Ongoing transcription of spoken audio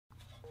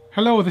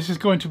Hello, this is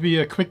going to be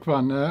a quick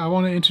one. I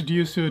want to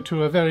introduce you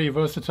to a very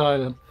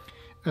versatile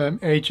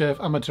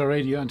HF amateur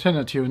radio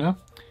antenna tuner,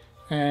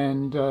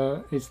 and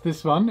it's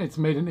this one. It's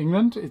made in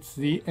England. It's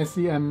the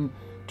SEM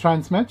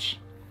TranZmatch,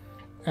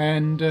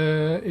 and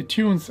it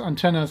tunes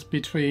antennas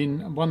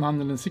between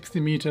 160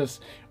 meters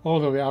all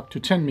the way up to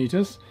 10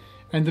 meters.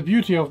 And the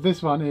beauty of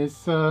this one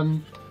is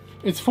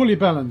it's fully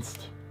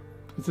balanced.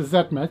 It's a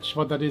Z-match.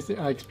 What that is,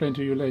 I explain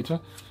to you later.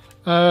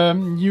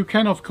 You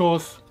can, of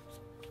course,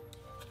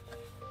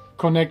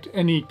 connect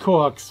any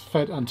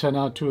coax-fed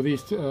antenna to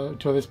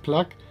this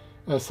plug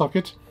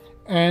socket,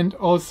 and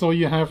also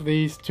you have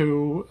these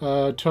two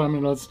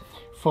terminals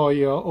for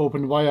your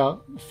open wire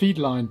feed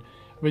line,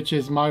 which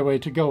is my way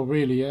to go,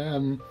 really.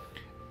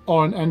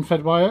 Or an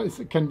N-fed wire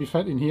can be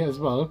fed in here as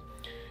well.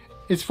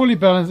 It's fully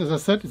balanced, as I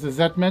said. It's a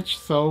Z-match,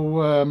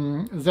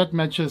 so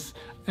Z-matches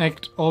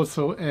act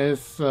also as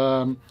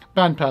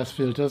bandpass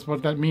filters.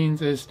 What that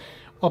means is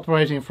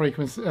operating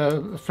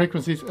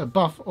frequencies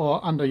above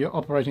or under your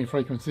operating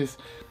frequencies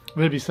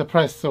will be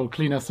suppressed, so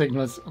cleaner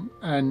signals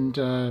and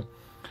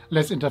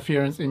less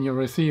interference in your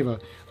receiver.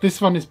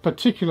 This one is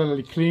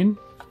particularly clean.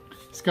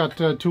 It's got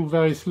two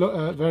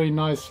very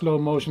nice slow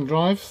motion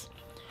drives,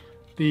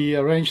 the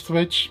range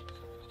switch,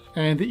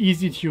 and the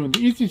easy tune. The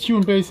easy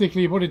tune,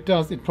 basically what it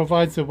does, it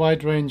provides a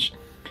wide range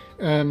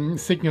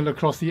signal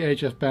across the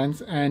HF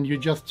bands, and you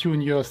just tune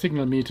your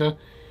signal meter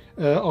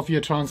of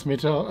your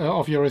transmitter,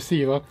 of your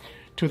receiver,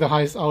 to the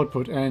highest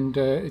output, and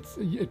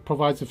it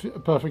provides a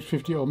perfect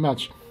 50 ohm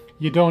match.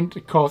 You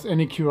don't cause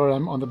any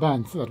QRM on the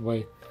bands that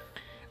way.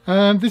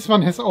 This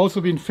one has also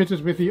been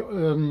fitted with the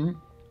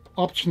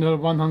optional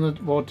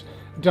 100 watt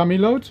dummy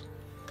load,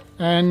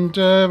 and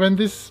when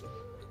this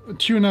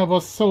tuner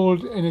was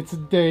sold in its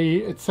day,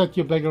 it set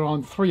you back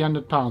around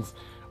 £300,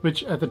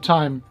 which at the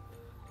time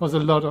was a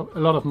lot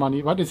of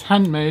money. But it's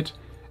handmade,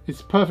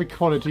 it's perfect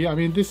quality. I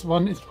mean, this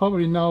one is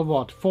probably now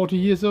what, 40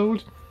 years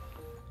old,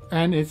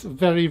 and it's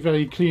very,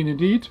 very clean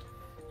indeed.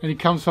 And it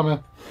comes from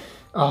a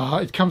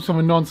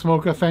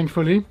non-smoker,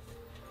 thankfully.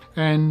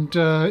 And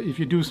if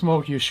you do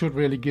smoke, you should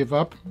really give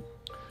up.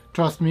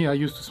 Trust me, I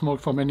used to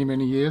smoke for many,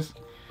 many years.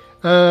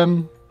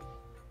 Yeah,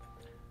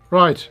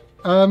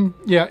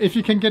 if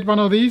you can get one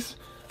of these,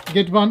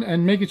 get one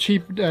and make a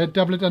cheap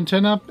doublet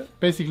antenna.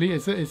 Basically,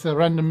 it's a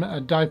random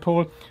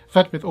dipole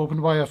fed with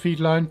open wire feed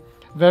line.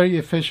 Very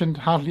efficient,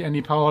 hardly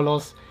any power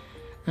loss,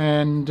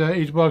 and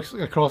it works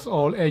across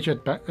all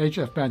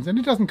HF bands, and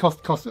it doesn't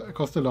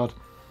cost a lot.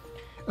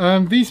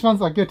 These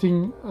ones are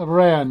getting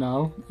rare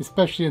now,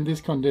 especially in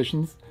this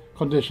condition.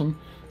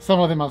 Some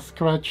of them are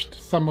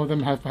scratched, some of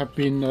them have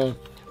been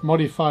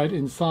modified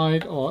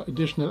inside, or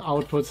additional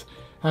outputs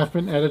have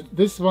been added.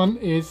 This one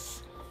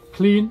is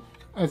clean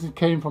as it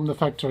came from the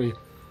factory.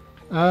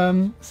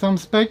 Some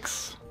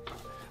specs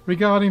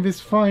regarding this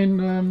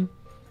fine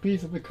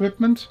piece of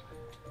equipment.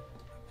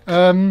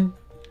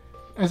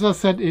 As I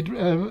said,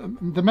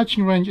 the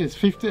matching range is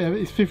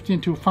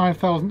 15 to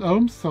 5,000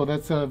 ohms, so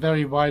that's a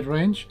very wide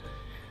range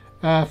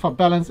for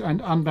balanced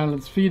and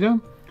unbalanced feeder.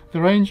 The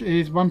range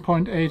is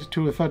 1.8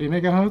 to 30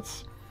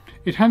 megahertz.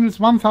 It handles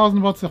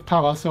 1,000 watts of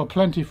power, so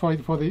plenty for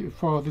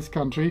this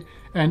country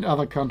and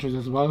other countries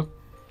as well.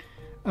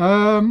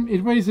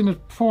 It weighs in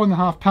at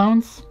 4.5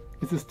 pounds.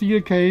 It's a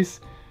steel case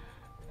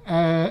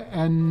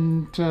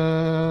and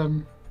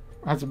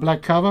has a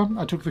black cover.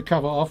 I took the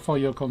cover off for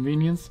your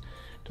convenience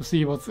to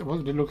see what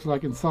it looks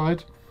like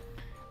inside.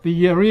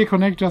 The rear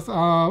connectors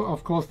are,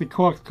 of course, the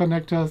coax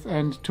connectors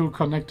and two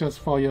connectors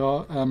for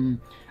your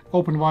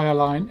open wire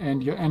line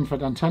and your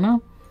N-fed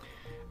antenna.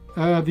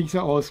 These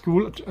are all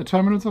school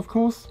terminals, of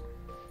course.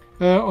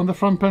 On the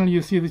front panel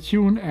you see the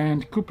tune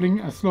and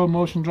coupling slow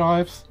motion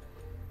drives,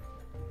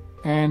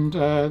 and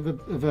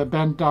the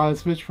band dial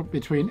switch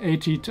between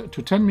 80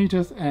 to 10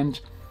 meters and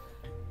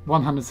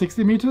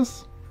 160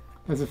 meters.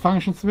 There's a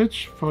function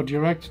switch for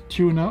direct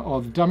tuner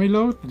or the dummy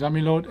load. The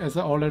dummy load, as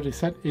I already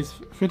said, is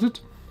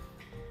fitted.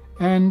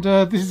 And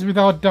this is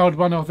without doubt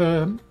one of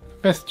the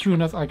best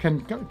tuners I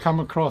can come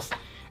across.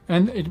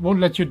 And it won't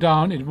let you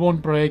down, it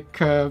won't break,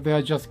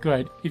 they're just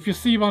great. If you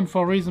see one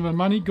for reasonable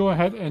money, go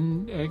ahead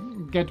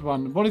and get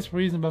one. What is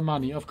reasonable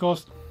money? Of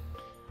course,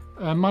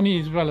 money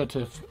is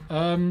relative.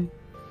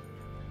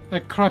 A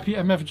crappy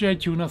MFJ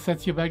tuner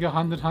sets you back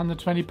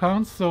 120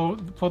 pounds. So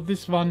for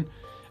this one,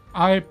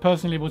 I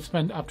personally would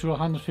spend up to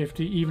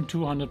 150, even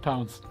 200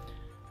 pounds.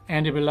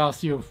 And it will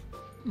last you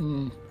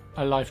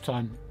a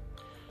lifetime.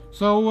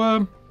 So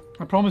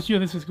I promise you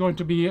this is going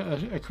to be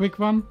a quick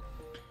one.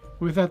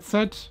 With that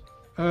said,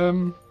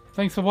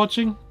 thanks for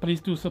watching. Please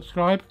do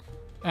subscribe.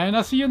 And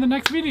I'll see you in the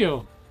next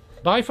video.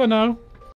 Bye for now.